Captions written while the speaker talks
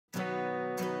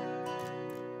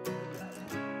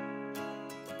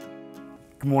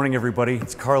Good morning, everybody.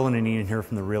 It's Carlin and Ian here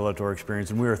from the Real Outdoor Experience,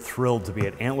 and we are thrilled to be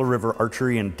at Antler River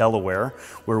Archery in Delaware,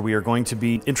 where we are going to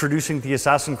be introducing the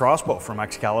Assassin crossbow from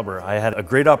Excalibur. I had a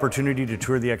great opportunity to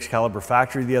tour the Excalibur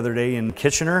factory the other day in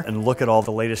Kitchener and look at all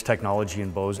the latest technology in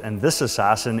bows, and this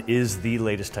Assassin is the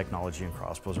latest technology in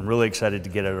crossbows. I'm really excited to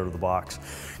get it out of the box.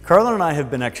 Carlin and I have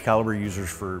been Excalibur users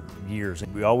for years,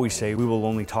 and we always say we will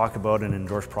only talk about and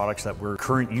endorse products that we're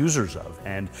current users of.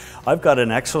 And I've got an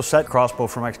Exocet crossbow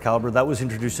from Excalibur that was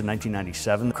introduced in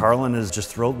 1997. Carlin is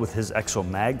just thrilled with his Exo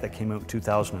Mag that came out in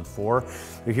 2004.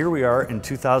 But here we are in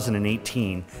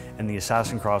 2018, and the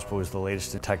Assassin crossbow is the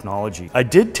latest in technology. I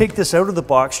did take this out of the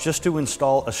box just to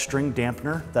install a string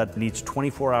dampener that needs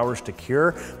 24 hours to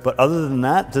cure, but other than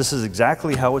that, this is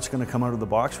exactly how it's going to come out of the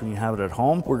box when you have it at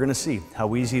home. We're going to see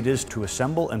how easy it is to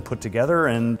assemble and put together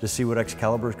and to see what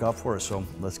Excalibur's got for us. So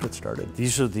let's get started.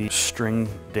 These are the string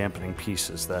dampening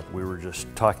pieces that we were just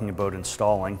talking about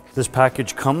installing. This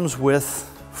package comes with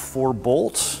 4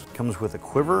 bolts, comes with a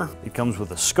quiver, it comes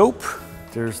with a scope.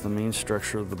 There's the main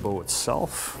structure of the bow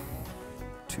itself,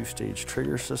 2-stage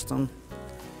trigger system,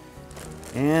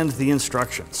 and the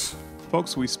instructions.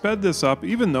 Folks, we sped this up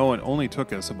even though it only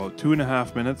took us about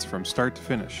 2.5 minutes from start to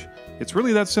finish. It's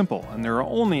really that simple, and there are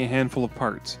only a handful of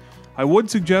parts. I would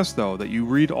suggest, though, that you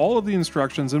read all of the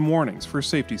instructions and warnings for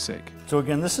safety's sake. So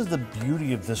again, this is the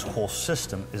beauty of this whole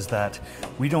system, is that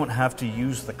we don't have to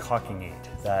use the cocking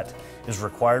aid that is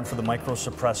required for the micro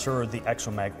suppressor or the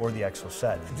Exo Mag or the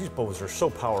Excocet. These bows are so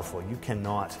powerful, you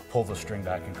cannot pull the string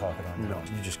back and cock it on your own.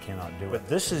 You just cannot do it. But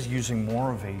this is using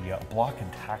more of a block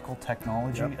and tackle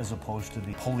technology as opposed to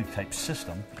the pulley type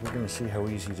system. We're going to see how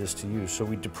easy it is to use. So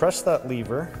we depress that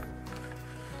lever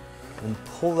and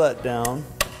pull that down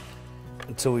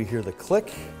until we hear the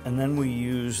click, and then we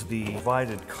use the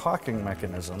provided cocking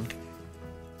mechanism,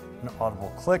 an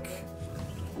audible click,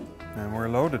 And we're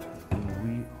loaded.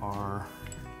 and we are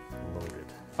loaded.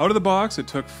 Out of the box, it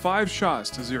took 5 shots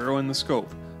to zero in the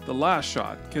scope. The last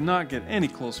shot cannot get any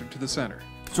closer to the center.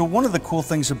 So one of the cool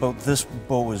things about this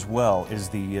bow as well is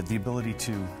the ability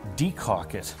to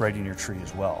decock it right in your tree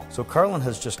as well. So Carlin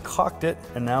has just cocked it,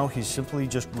 and now he's simply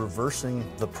just reversing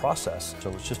the process. So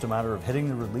it's just a matter of hitting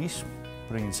the release,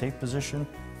 putting it in safe position.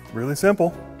 Really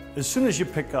simple. As soon as you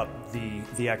pick up the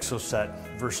Excocet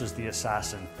versus the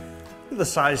Assassin, the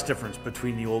size difference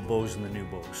between the old bows and the new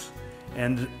bows.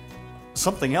 And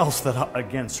something else that,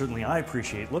 again, certainly I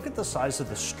appreciate, look at the size of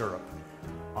the stirrup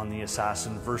on the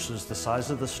Assassin versus the size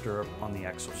of the stirrup on the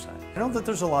Excocet. I know that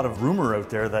there's a lot of rumor out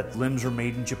there that limbs are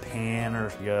made in Japan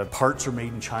or parts are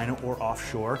made in China or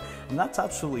offshore, and that's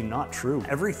absolutely not true.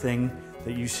 Everything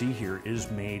that you see here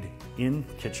is made in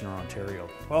Kitchener, Ontario.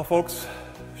 Well, folks,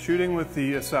 shooting with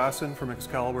the Assassin from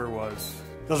Excalibur was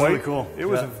really cool. It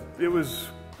was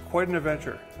quite an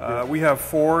adventure. We have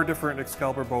 4 different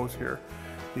Excalibur bows here: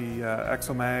 the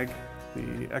Exo Mag,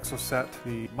 the Excocet,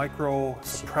 the micro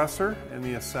suppressor, and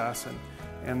the Assassin.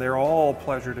 And they're all a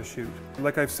pleasure to shoot.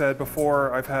 Like I've said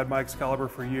before, I've had my Excalibur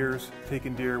for years,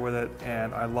 taken deer with it,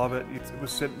 and I love it. It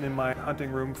was sitting in my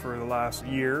hunting room for the last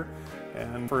year,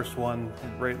 and first one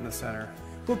right in the center.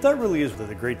 Well, that really is one of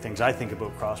the great things I think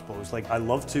about crossbows. Like, I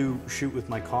love to shoot with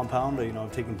my compound. You know, I'm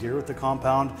taking deer with the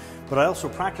compound, but I also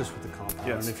practice with the compound.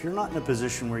 Yes. And if you're not in a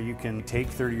position where you can take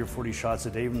 30 or 40 shots a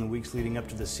day in the weeks leading up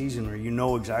to the season, where you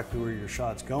know exactly where your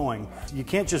shot's going, you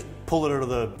can't just pull it out of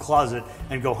the closet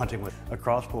and go hunting with it. A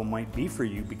crossbow might be for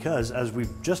you because, as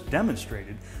we've just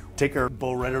demonstrated, take our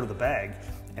bow right out of the bag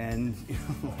and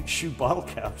shoot bottle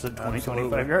caps at 20,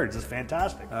 25 yards. It's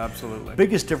fantastic. Absolutely.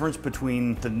 Biggest difference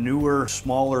between the newer,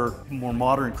 smaller, more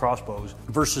modern crossbows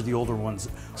versus the older ones: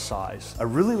 size. I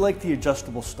really like the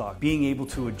adjustable stock, being able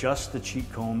to adjust the cheek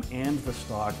comb and the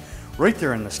stock right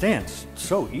there in the stands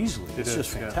so easily. It's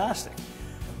just fantastic.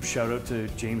 Shout out to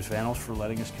James Vanos for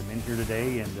letting us come in here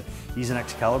today, and he's an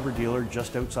Excalibur dealer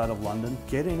just outside of London.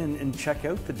 Get in and check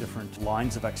out the different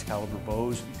lines of Excalibur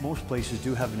bows. Most places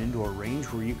do have an indoor range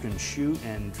where you can shoot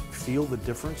and feel the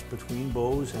difference between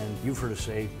bows, and you've heard us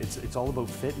say it's all about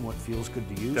fit and what feels good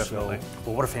to use. Definitely. So,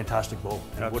 well, what a fantastic bow,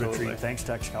 and Absolutely. what a treat. Thanks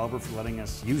to Excalibur for letting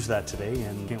us use that today,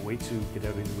 and can't wait to get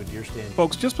out into a deer stand.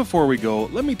 Folks, just before we go,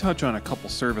 let me touch on a couple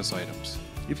service items.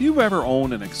 If you've ever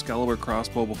owned an Excalibur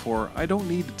crossbow before, I don't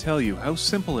need to tell you how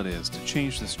simple it is to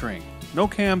change the string. No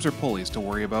cams or pulleys to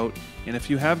worry about, and if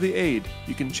you have the aid,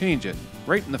 you can change it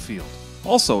right in the field.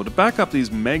 Also, to back up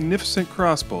these magnificent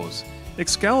crossbows,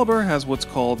 Excalibur has what's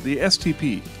called the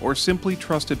STP, or Simply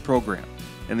Trusted Program,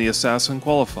 and the Assassin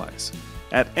qualifies.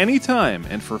 At any time,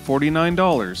 and for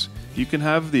 $49, you can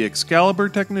have the Excalibur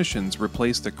technicians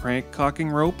replace the crank cocking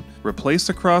rope, replace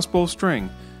the crossbow string,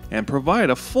 and provide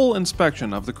a full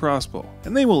inspection of the crossbow,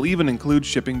 and they will even include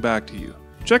shipping back to you.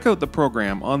 Check out the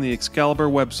program on the Excalibur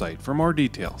website for more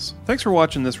details. Thanks for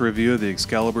watching this review of the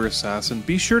Excalibur Assassin.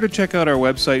 Be sure to check out our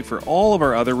website for all of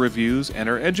our other reviews and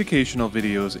our educational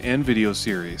videos and video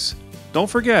series. Don't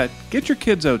forget, get your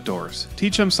kids outdoors.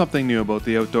 Teach them something new about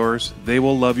the outdoors. They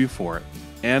will love you for it.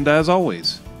 And as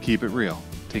always, keep it real.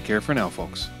 Take care for now,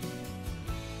 folks.